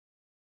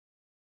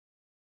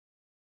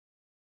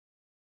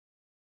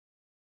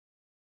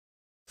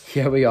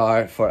here we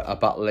are for a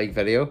Battle League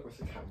video. Where's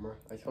the camera?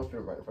 I thought we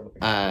were right in front of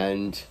the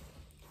And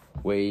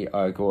we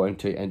are going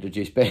to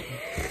introduce Ben.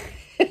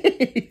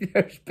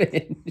 There's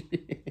Ben.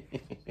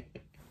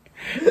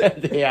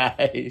 The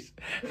eyes.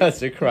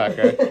 That's a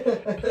cracker.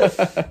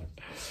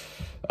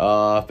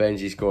 Oh,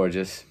 Benji's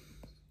gorgeous.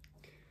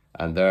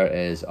 And there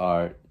is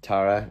our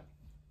Tara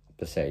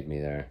beside me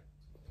there.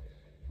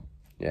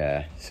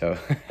 Yeah, so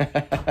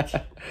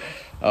that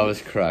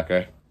was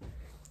cracker.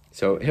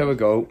 So here we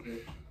go.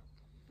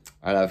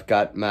 And I've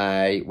got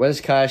my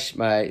Wizcash,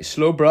 my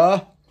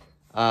Slowbra,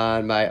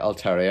 and my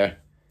Altaria.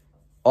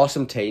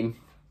 Awesome team.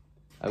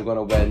 I'm going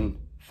to win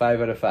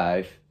 5 out of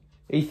 5.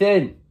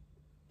 Ethan,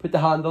 put the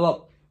handle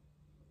up.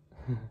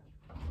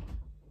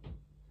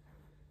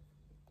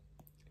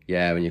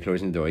 Yeah, when you're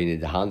closing the door, you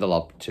need the handle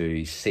up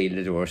to seal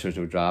the door so there's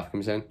no draft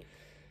comes in.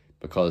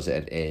 Because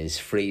it is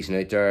freezing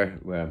out there.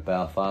 We're in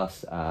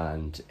Belfast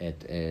and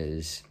it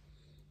is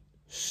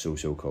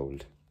so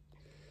cold.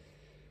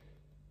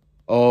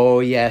 Oh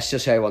yes,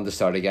 just how I want to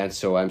start again.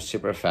 So I'm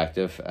super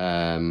effective.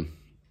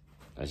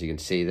 As you can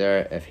see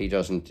there, if he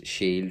doesn't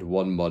shield,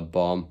 one mud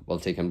bomb will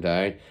take him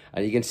down.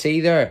 And you can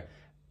see there,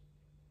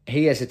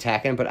 he is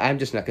attacking, but I'm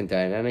just knocking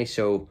down any.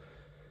 So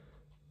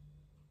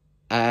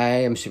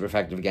I am super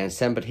effective against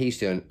him, but he's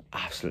doing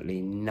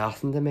absolutely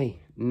nothing to me.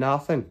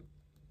 Nothing.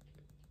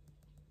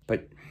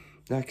 But,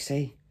 like I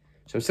say,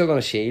 so I'm still going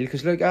to shield,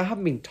 because look, I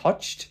haven't been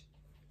touched.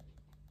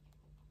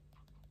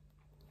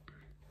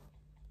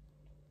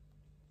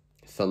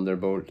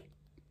 Thunderbolt.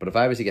 But if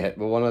I was to get hit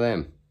with one of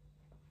them,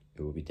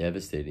 it would be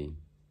devastating.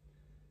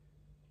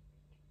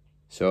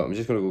 So I'm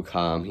just going to go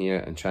calm here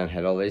and try and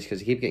hit all these,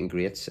 because I keep getting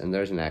greats, and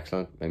there's an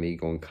excellent by me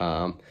going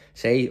calm.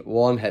 Say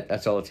one hit,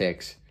 that's all it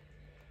takes.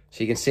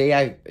 So you can see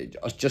I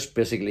just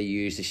basically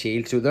used the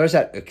shield. So there's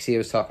that Uxie I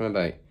was talking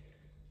about.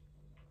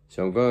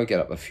 So I'm going to get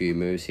up a few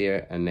moves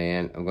here, and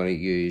then I'm going to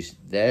use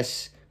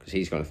this, because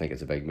he's going to think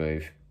it's a big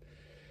move.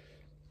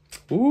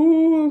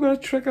 Ooh, I'm going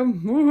to trick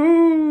him.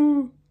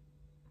 Woohoo!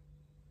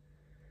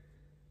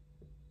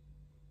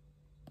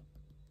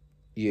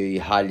 You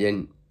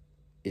Hallion.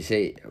 You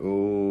see,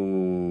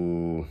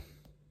 ooh.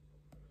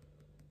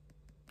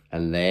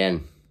 And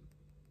then,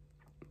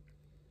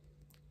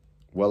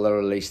 will they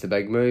release the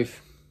big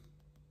move?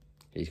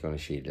 He's going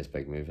to shield this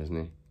big move, isn't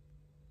he?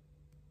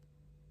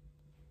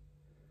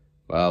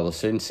 Well, we'll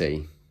soon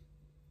see.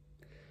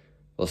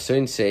 We'll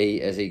soon see,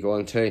 is he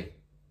going to?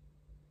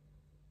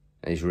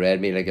 And he's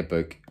read me like a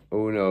book.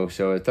 Oh no,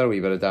 so I've done a wee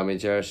bit of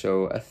damage there,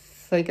 so I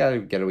think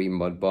I'll get a wee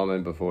mud bomb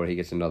in before he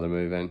gets another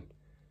move in.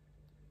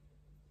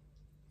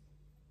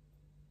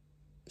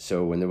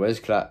 So when the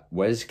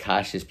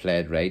Wizcash is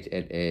played right,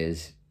 it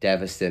is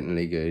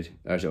devastatingly good.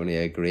 There's only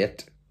a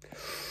great.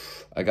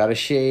 I got a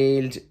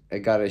shield.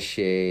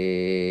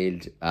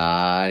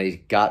 Ah, he's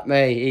got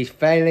me. He's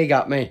finally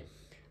got me.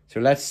 So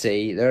let's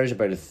see. There's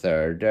about a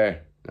third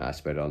there. That's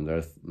about under.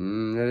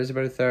 It is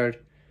about a third.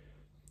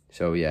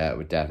 So yeah, it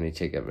would definitely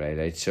take it right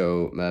out.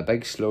 So my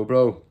big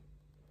Slowbro.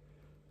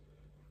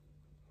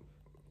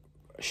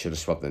 I should have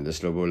swapped into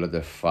Slowbro. Let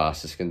the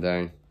fastest going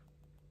down.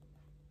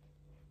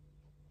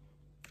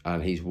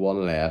 And he's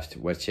one left,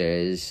 which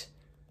is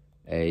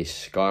a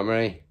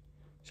Skarmory.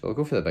 So I'll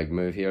go for the big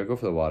move here. I'll go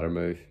for the water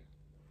move.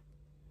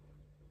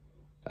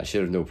 I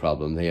should have no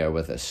problem here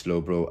with a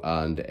Slowbro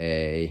and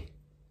a...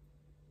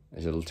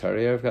 Is it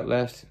Altaria I've got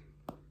left?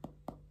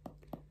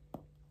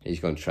 He's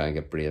going to try and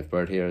get Brave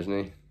Bird here,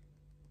 isn't he?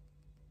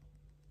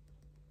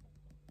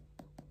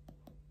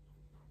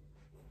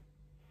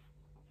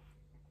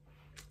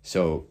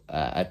 So,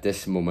 at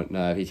this moment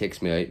now, if he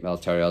takes me out,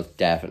 Altaria will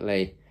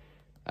definitely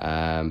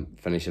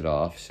finish it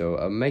off. So,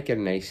 I'll make a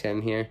nice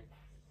in here.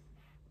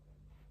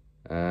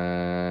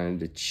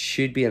 And it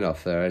should be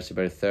enough there. It's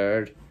about a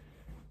third.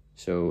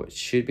 So, it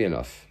should be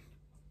enough.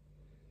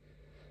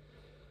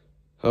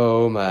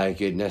 Oh my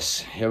goodness,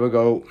 here we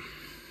go.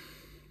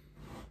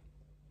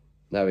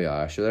 There we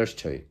are, so there's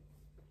 2.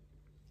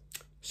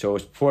 So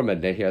it's before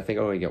midnight here. I think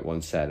I only get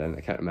 1 set in. I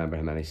can't remember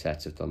how many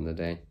sets I've done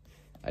today.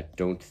 I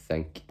don't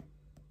think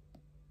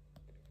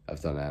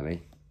I've done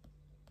any.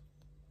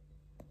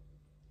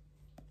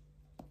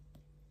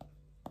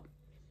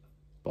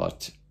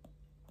 But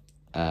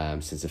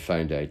since I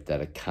found out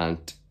that I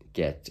can't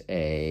get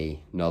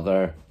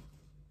another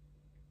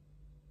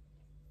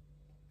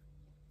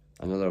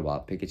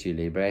what? Pikachu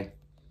Libre.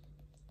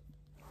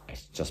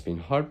 It's just been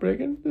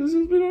heartbreaking. This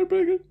has been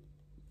heartbreaking.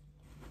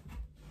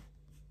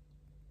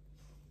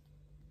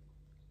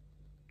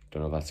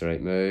 Don't know if that's the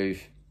right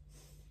move.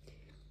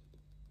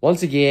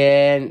 Once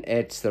again,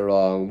 it's the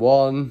wrong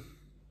one.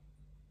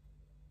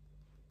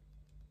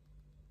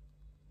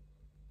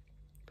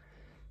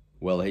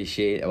 Will he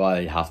shield? Well,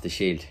 he'll have to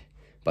shield.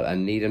 But I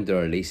need him to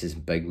release his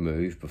big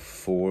move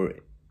before...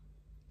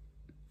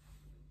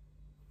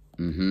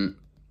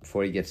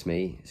 Before he gets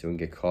me, so we can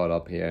get caught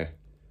up here.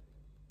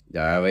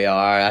 There we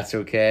are, that's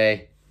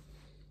okay.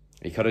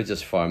 He could have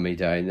just farmed me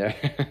down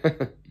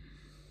there.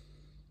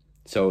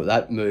 So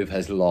that move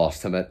has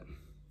lost him it.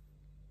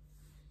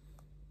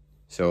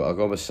 So I'll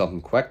go with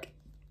something quick.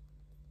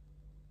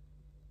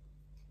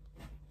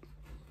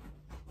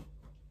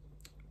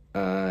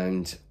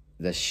 And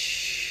this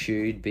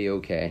should be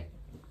okay.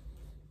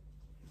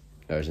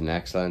 There's an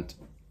excellent.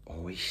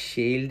 Oh, he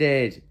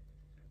shielded.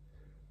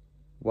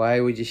 Why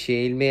would you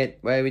shield, mate?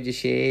 Why would you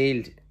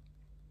shield?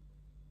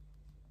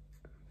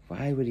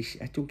 Why would he?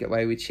 I don't get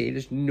why he would shield.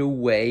 There's no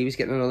way he was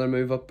getting another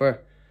move up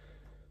there.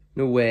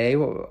 No way.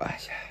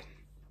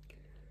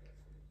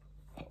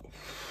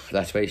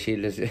 That's why he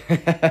shielded.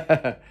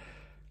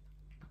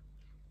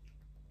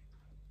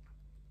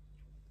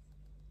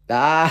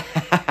 Ah,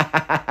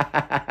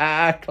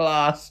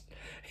 class.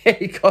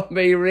 He got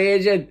me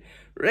raging.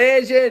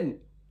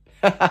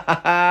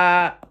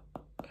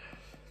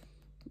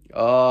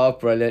 Oh,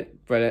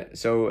 brilliant, brilliant.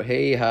 So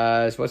he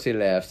has, what's he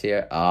left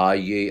here? Ah,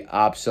 you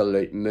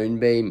absolute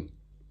moonbeam.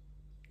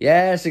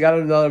 Yes, I got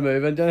another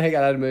move in. Don't think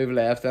I had a move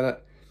left in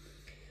it.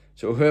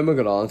 So who am I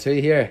going on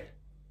to here?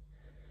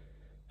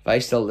 Have I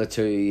still the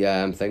two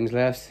things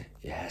left?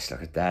 Yes,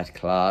 look at that,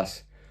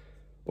 class.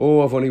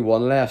 Oh, I've only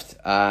one left,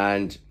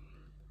 and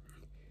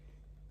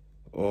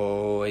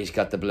oh, he's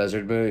got the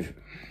blizzard move.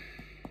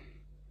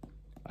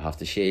 I have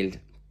to shield.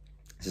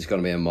 This is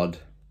going to be a mud.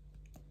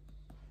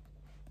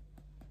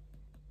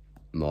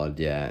 Mud,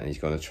 yeah, and he's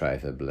going to try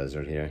for the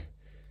blizzard here.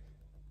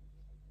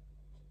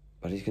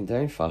 But he's gone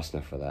down fast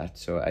enough for that,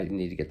 so I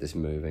need to get this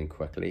moving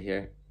quickly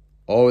here.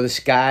 Oh, the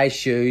sky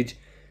should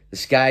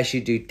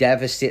do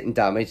devastating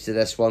damage to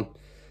this one,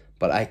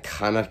 but I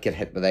cannot get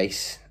hit with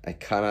ice. I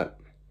cannot.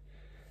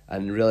 I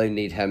really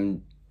need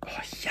him. Oh,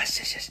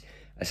 yes.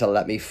 This'll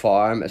let me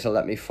farm.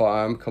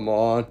 Come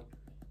on.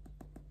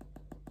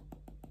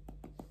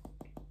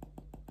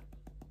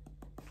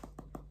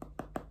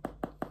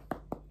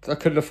 I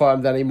couldn't have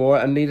farmed anymore.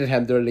 I needed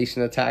him to release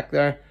an attack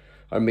there,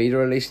 or me to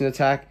release an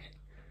attack.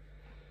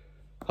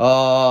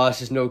 Oh,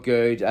 this is no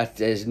good. That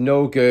is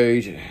no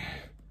good.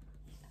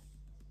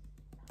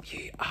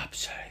 You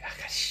absolute. I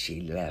got a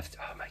shield left.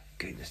 Oh my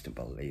goodness, don't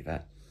believe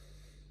it.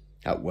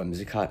 That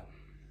Whimsicott.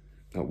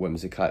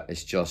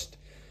 Is just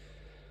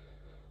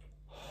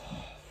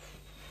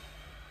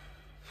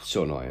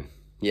so annoying.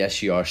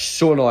 Yes, you are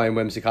so annoying,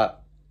 Whimsicott.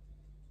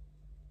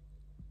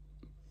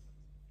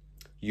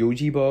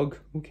 Yogi Bug.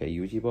 Okay,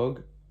 Yogi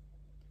Bug.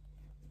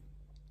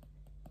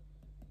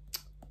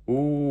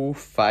 Oh,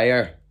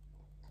 fire.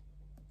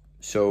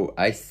 So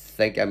I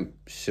think I'm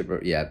super.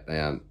 Yeah, I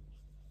am.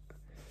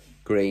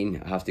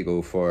 Green. I have to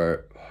go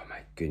for. Oh my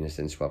goodness,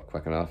 didn't swap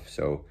quick enough.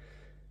 So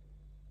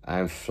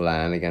I'm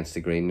flying against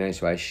the green now,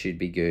 so I should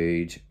be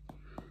good.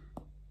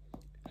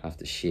 Have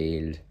to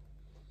shield.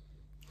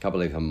 Can't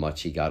believe how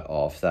much he got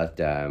off that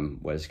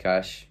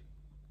Whiscash,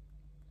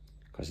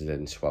 because he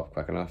didn't swap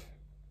quick enough.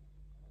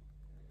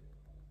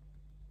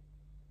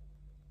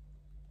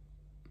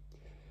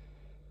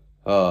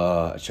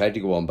 I tried to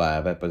go on by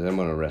a bit, but I didn't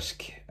want to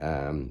risk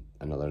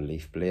another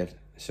Leaf Blade.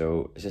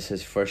 So is this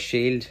his first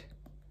shield?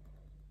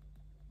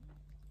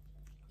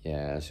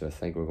 Yeah, so I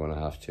think we're going to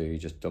have to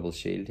just double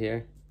shield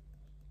here.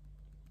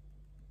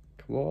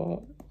 Come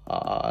on.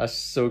 Ah,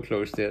 so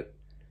close to it.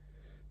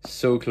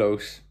 So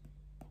close.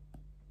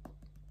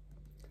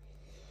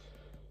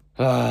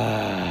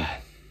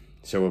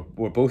 So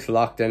we're both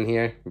locked in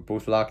here.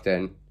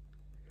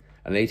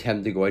 I need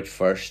him to go out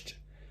first,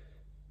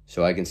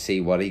 so I can see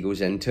what he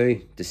goes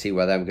into, to see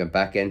whether I'm going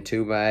back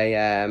into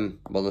my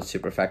one that's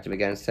super effective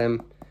against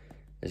him,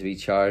 as we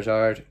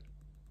Charizard.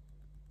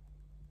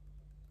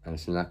 And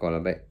it's not going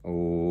to be.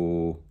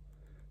 Oh.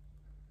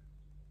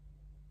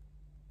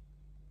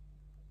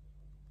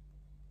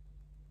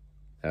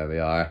 There we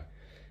are.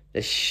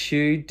 This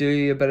should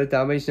do a bit of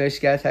damage now.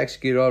 Sky Attack's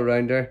good all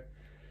rounder.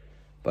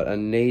 But I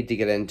need to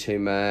get into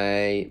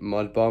my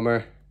Mud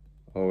Bomber.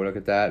 Oh, look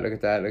at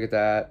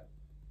that.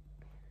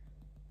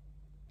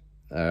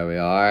 There we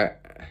are.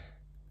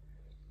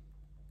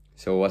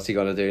 So what's he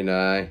going to do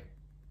now?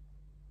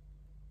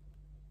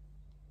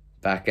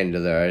 Back into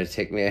there to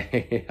take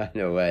me out.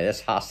 No way. This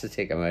has to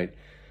take him out,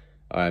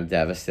 or I'm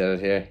devastated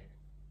here.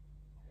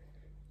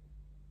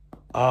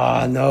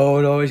 Oh,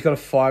 no. He's going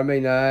to farm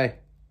me now.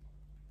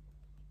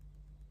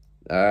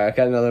 Alright,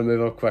 get another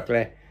move up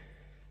quickly.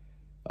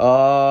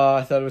 Oh,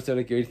 I thought it was doing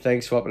a good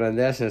thing swapping in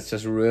this, and it's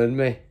just ruined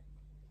me.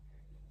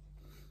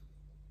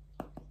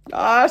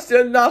 Ah, it's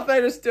doing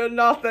nothing.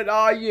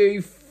 Oh,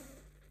 you.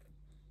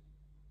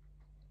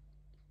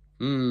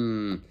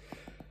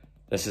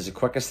 This is the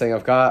quickest thing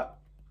I've got.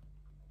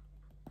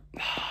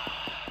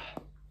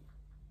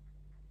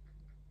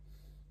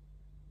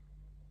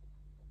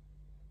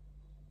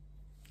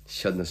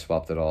 Shouldn't have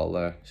swapped it all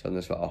there. Oh,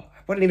 I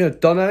wouldn't even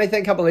have done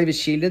anything. Can't believe he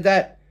shielded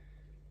that.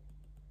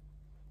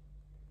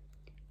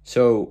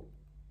 So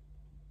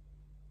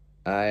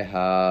I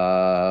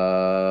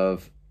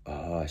have.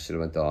 Oh, I should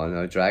have went on.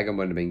 No, Dragon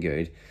wouldn't have been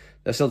good.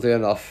 This will do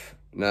enough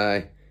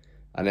now.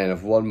 And then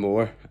I've one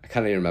more. I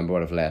can't even remember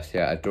what I've left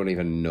here. I don't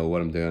even know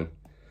what I'm doing.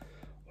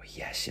 Oh,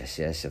 yes.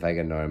 If I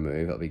get another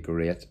move, it'll be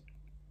great.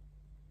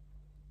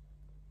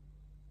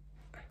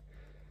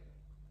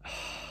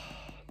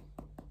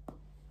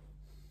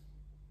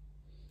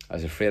 I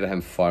was afraid of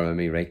him farming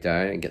me right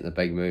down and getting the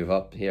big move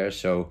up here.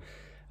 So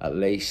at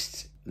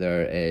least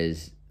there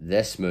is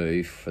this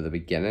move for the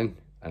beginning,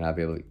 and I'll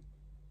be able to,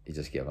 he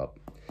just gave up.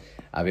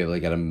 I'll be able to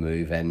get a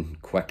move in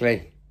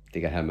quickly to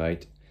get him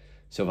out.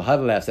 So if I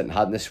hadn't left it and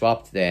hadn't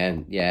swapped,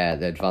 then yeah,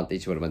 the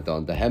advantage would have went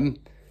on to him.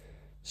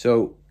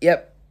 So,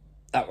 yep,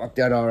 that worked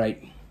out all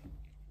right.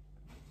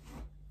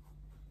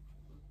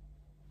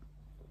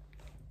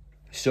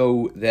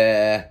 So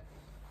the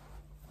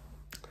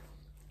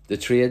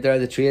trade there,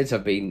 the trades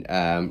have been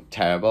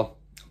terrible.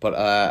 But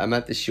I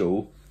meant to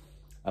show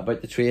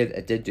about the trade.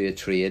 I did do a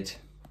trade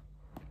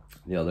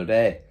the other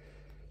day,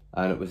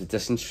 and it was a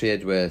distance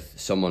trade with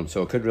someone,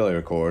 so I could really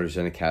record. It was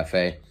in a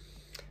cafe,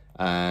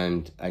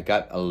 and I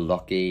got a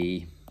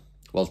lucky,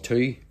 well,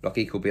 2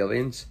 lucky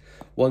Cobalians.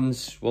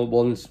 One's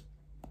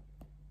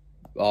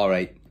all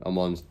right, and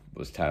one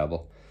was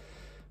terrible.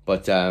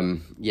 But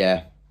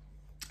yeah.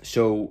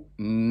 So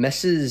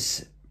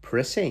Mrs.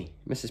 Prissy,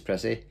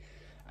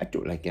 I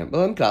don't like them.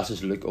 Well, them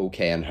glasses look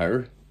okay on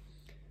her,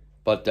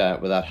 but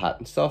with that hat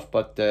and stuff.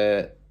 But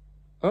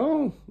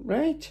oh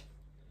right.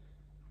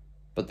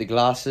 But the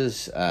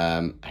glasses,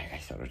 I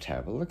thought were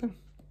terrible looking.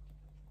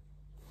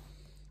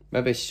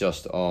 Maybe it's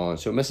just on.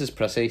 So Mrs.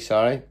 Prissy,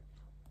 sorry.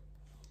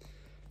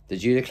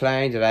 Did you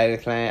decline? Did I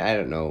decline? I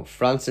don't know.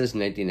 Francis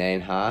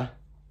 99 ha.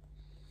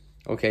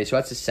 Okay, so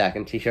that's the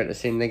second t-shirt I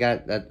seen they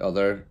got. That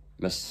other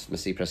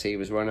Missy Prissy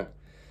was wearing it.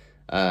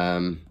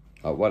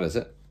 Oh, what is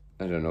it?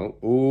 I don't know.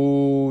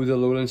 Oh, the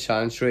Lowland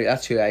Chancery.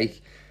 That's who I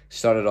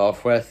started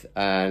off with,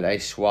 and I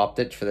swapped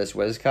it for this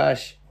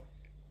Wizcash.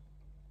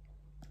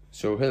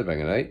 So who'll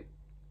bring it out?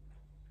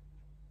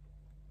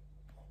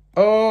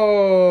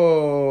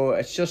 Oh,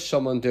 it's just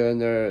someone doing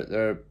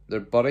their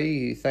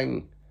buddy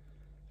thing.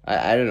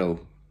 I don't know.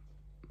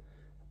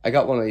 I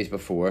got one of these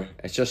before.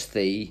 It's just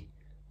the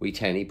wee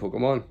tiny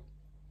Pokemon.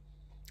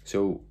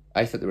 So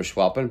I thought they were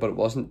swapping, but it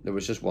wasn't. There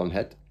was just one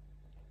hit.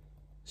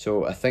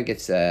 So I think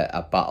it's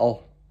a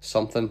battle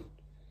something.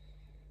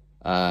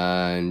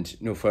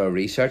 And no, for a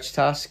research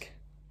task,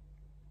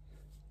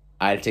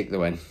 I'll take the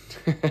win.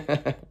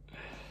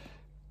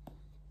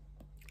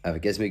 If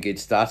it gives me good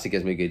stats, it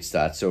gives me good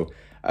stats. So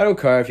I don't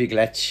care if you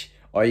glitch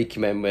or you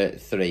come in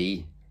with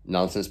 3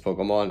 nonsense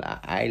Pokemon.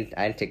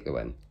 I'll take the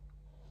win.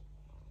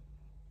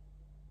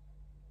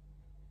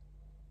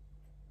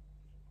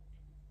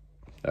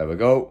 There we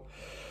go.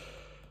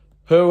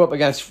 Who up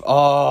against?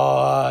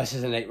 Oh, this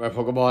is a nightmare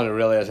Pokemon. It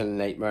really is a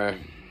nightmare.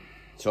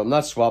 So I'm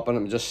not swapping.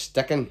 I'm just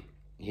sticking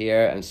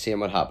here and seeing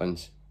what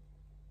happens.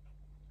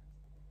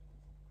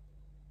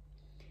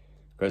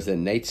 Because the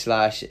Night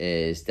Slash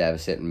is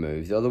devastating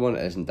move. The other one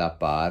isn't that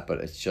bad, but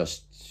it's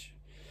just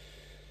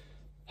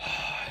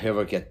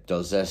whoever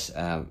does this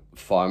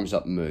farms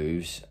up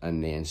moves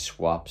and then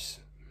swaps.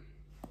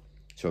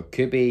 So it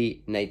could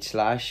be Night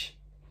Slash,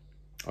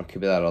 or it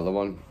could be that other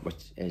one,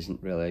 which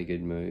isn't really a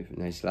good move.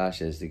 Night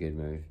Slash is the good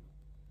move.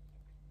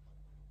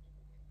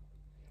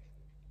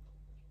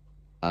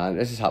 And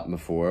this has happened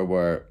before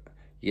where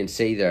you can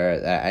see there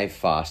that I'm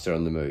faster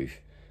on the move.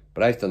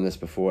 But I've done this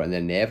before and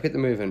then they've got the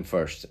move in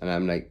first. And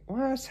I'm like,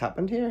 what's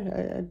happened here?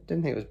 I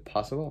didn't think it was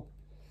possible.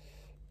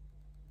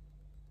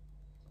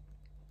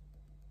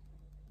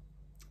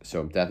 So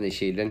I'm definitely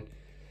shielding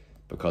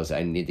because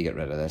I need to get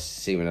rid of this.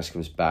 See when this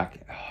comes back.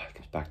 Oh, it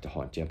comes back to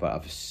haunt you. But I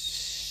have a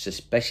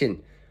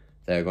suspicion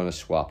they're going to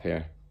swap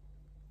here.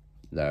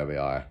 There we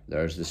are.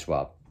 There's the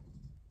swap.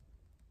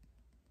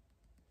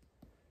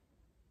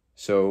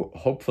 So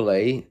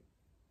hopefully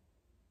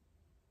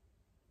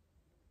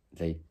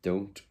they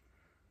don't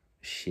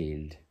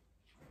shield.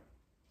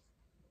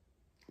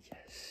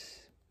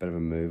 Yes. Bit of a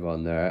move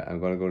on there. I'm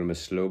going to go to my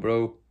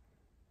Slowbro.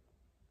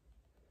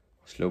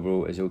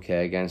 Slowbro is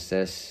okay against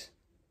this.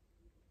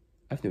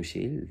 I have no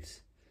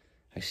shields.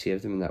 I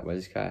saved him in that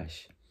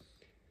Wizcash.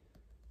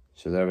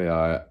 So there we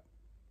are.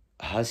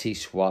 Has he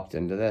swapped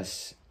into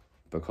this?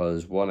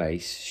 Because one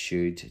ice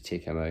should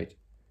take him out.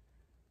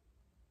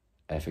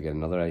 If I get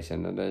another ice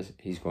in it,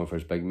 he's going for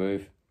his big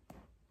move.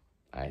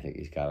 I think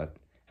he's got it.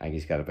 I think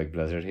he's got a big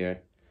blizzard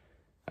here.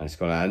 And it's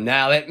going to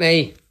annihilate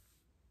me.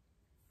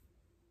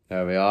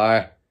 There we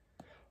are.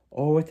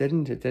 Oh, it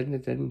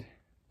didn't.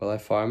 Will I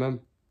farm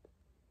him?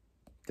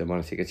 Didn't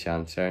want to take a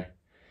chance there.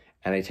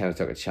 Anytime I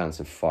took a chance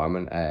in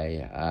farming,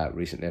 I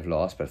recently have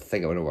lost, but I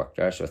think it would have worked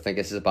there. So I think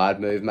this is a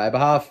bad move on my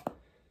behalf.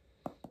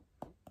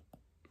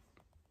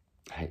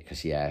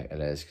 Because, yeah, it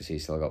is, because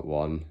he's still got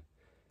 1.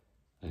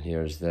 And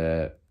here's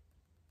the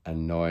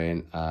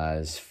annoying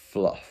as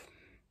fluff.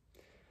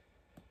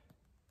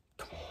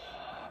 Come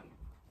on.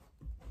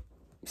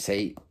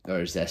 See,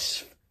 there's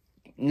this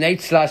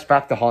Night Slash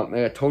back to haunt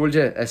me. I told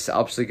you this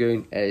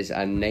Obstagoon is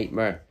a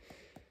nightmare.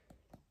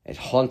 It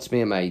haunts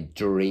me in my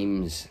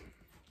dreams.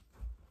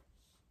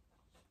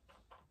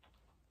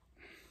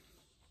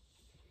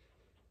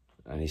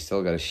 And he's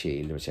still got a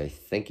shield, which I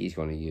think he's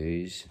going to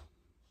use.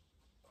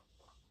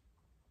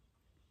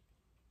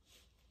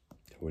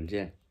 Told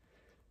you.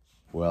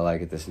 Will I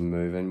get this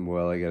moving?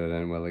 Will I get it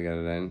in? Will I get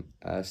it in?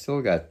 I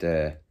still got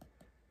the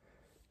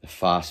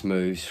fast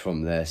moves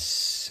from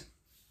this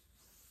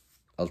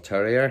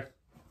Alterior.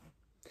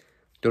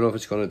 Don't know if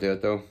it's going to do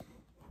it though.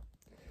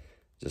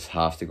 Just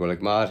have to go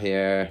like mad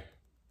here.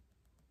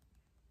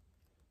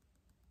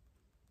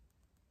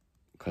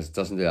 Because it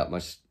doesn't do that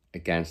much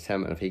against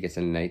him. And if he gets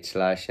a Night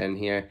Slash in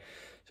here.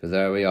 So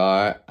there we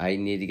are. I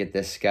need to get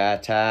this guy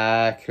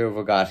attack. Who have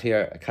we got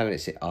here? I can't really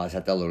see. Oh, is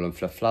that the Alolan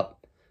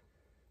Flip-Flop?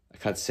 I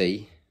can't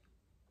see.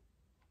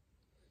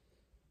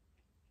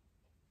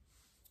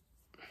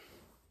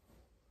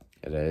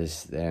 It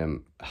is. I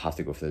have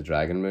to go for the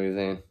dragon move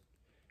then.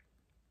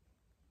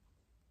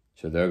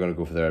 So they're going to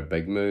go for their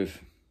big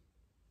move.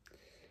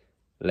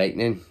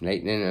 Lightning,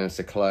 and it's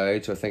a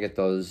cloud, so I think it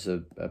does a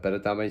bit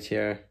of damage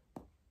here.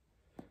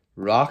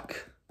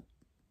 Rock.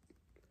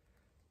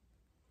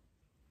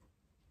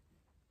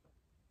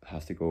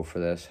 Have to go for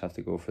this,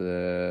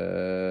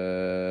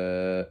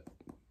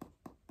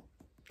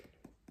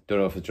 Don't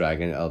know if the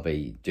dragon will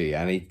do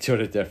any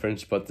sort of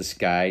difference, but the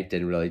sky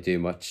didn't really do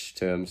much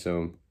to him,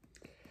 so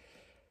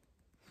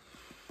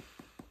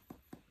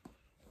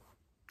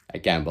I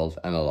gambled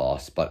and I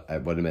lost, but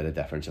it would have made a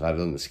difference. If I had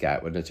done the sky,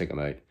 it wouldn't have took him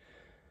out.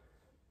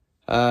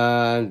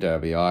 And there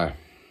we are.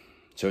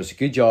 So it's a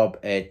good job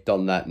it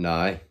done that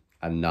now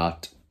and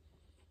not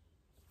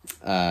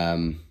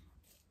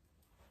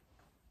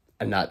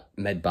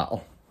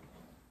mid-battle.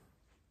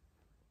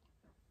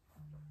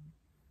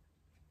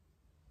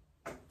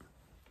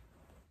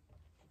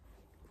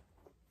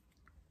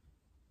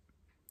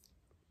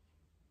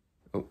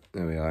 Oh,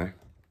 there we are.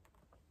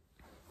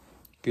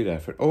 Good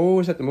effort. Oh,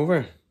 is that them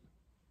over?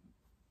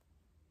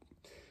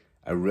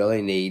 I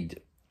really need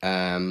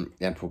them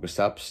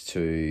Pokestops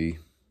to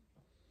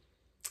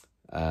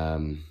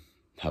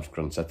have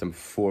grunts at them.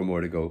 4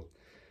 more to go.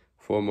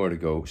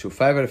 So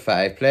 5 out of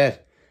 5 played.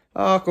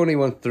 Oh, I only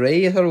won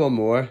 3. I thought I won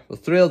more. Well,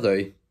 3 will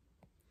do.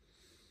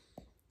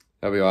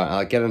 There we are.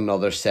 I'll get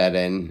another set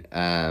in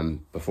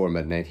before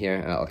midnight here,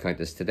 and I'll count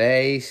as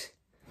today's.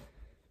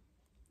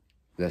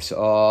 This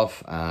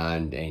off,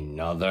 and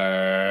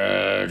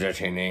another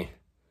dratini.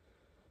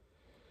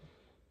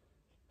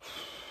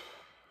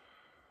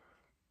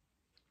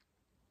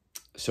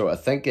 So I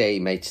think I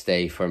might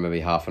stay for maybe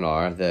half an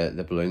hour,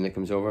 the balloon that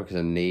comes over, because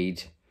I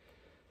need,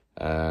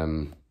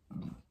 well,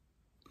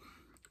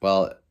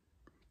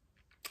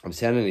 I'm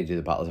saying I need to do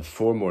the battles. I have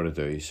 4 more to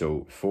do,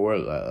 so 4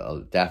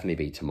 will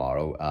definitely be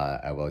tomorrow.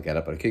 I will get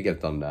it, but I could get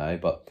it done now,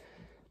 but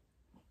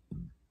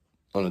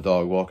on a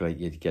dog walk, like,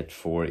 you'd get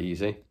 4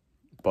 easy,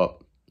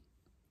 but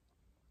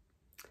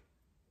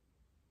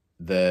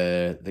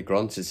the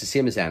grunts, it's the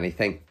same as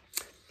anything.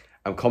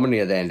 I'm coming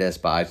near the end of this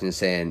badge and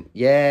saying,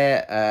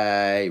 yeah,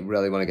 I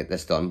really want to get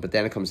this done. But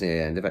then it comes near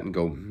the end of it and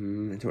go,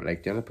 I don't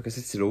like doing it because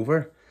it's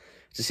over.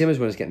 It's the same as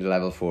when I was getting to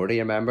level 40,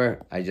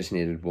 remember? I just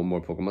needed 1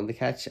 more Pokemon to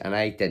catch. And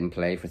I didn't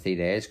play for 3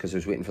 days because I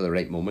was waiting for the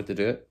right moment to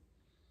do it.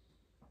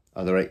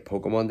 Or the right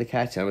Pokemon to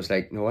catch. And I was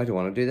like, no, I don't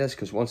want to do this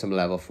because once I'm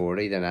level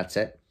 40, then that's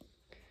it.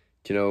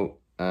 Do you know?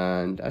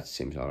 And that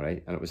seems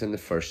alright. And it was in the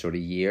first sort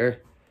of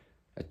year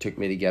it took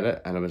me to get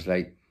it. And I was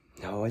like,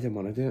 no, I didn't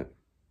want to do it.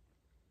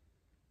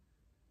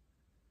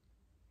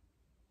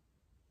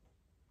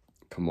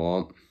 Come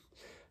on.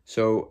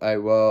 So I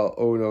will,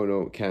 oh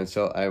no,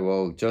 cancel. I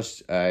will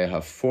just, I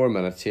have 4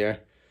 minutes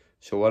here.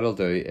 So what I'll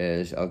do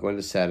is I'll go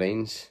into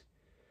settings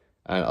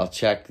and I'll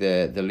check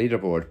the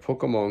leaderboard.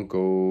 Pokemon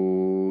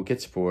Go,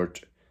 get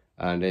support,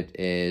 and it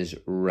is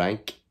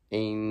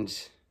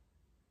rankings.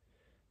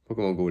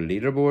 Pokemon Go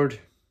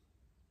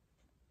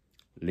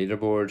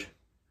leaderboard.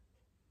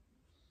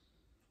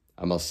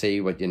 And we'll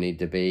see what you need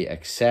to be.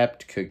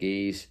 Accept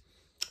cookies.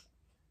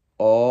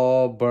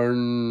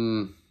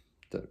 Auburn.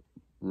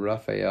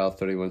 Raphael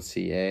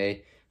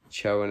 31CA,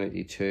 Chow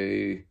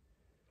 92,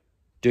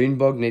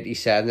 Dunebug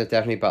 97. They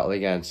definitely battle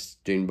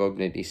against Dunebug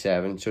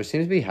 97. So it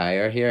seems to be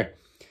higher here.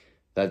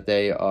 That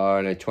they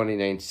are now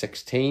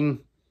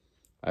 2916.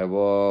 I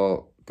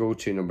will go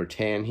to number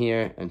 10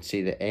 here and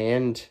see the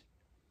end.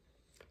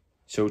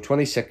 So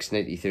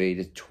 2693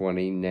 to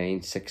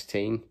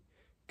 2916.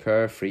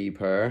 Carefree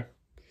pair.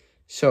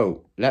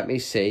 So let me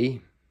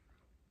see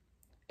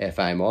if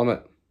I'm on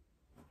it.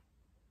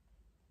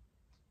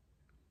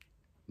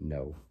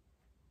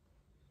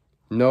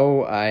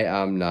 No, I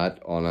am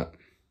not on it.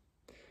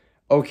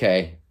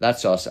 Okay,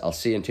 that's us. I'll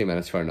see you in 2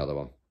 minutes for another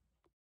one.